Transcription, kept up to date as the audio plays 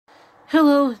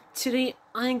Hello, today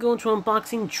I'm going to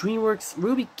unboxing DreamWorks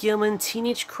Ruby Gillman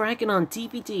Teenage Kraken on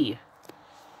DVD.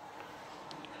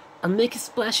 A Make a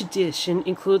Splash edition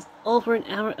includes over an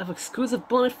hour of exclusive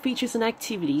bonus features and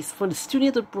activities from the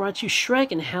studio that brought you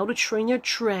Shrek and How to Train Your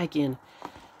Dragon.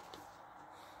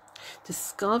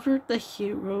 Discover the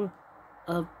hero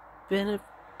of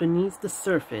beneath the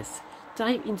surface.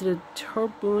 Dive into the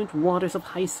turbulent waters of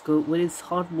high school with its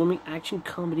heartwarming action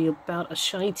comedy about a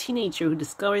shy teenager who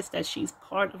discovers that she's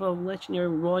part of a legendary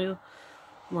royal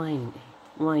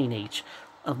lineage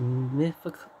of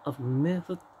mythical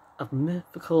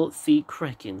sea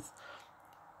krakens,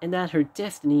 and that her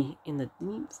destiny in the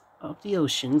deeps of the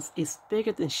oceans is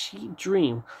bigger than she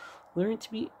dreamed. Learn to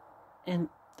be an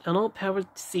all-powered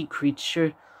sea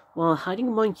creature while hiding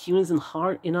among humans and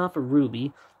hard enough for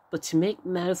Ruby. But to make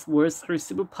matters worse, her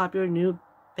super popular new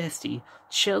bestie,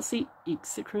 Chelsea, is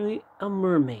secretly a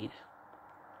mermaid.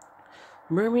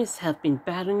 Mermaids have been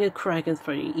battling the Kraken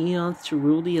for eons to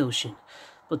rule the ocean,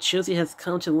 but Chelsea has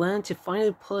come to land to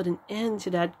finally put an end to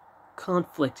that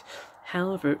conflict.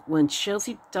 However, when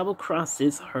Chelsea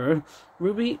double-crosses her,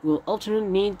 Ruby will ultimately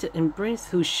need to embrace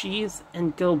who she is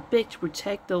and go big to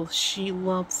protect those she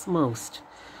loves most.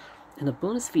 And the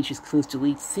bonus features includes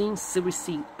delete scenes, super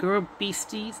sea girl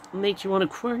beasties, make your own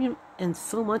aquarium, and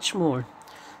so much more.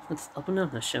 Let's open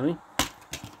up now, shall we?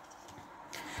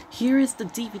 Here is the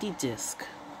DVD disc.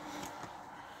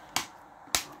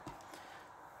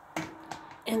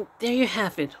 And there you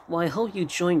have it. Well, I hope you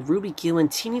joined Ruby Gillman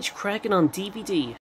Teenage Kraken on DVD.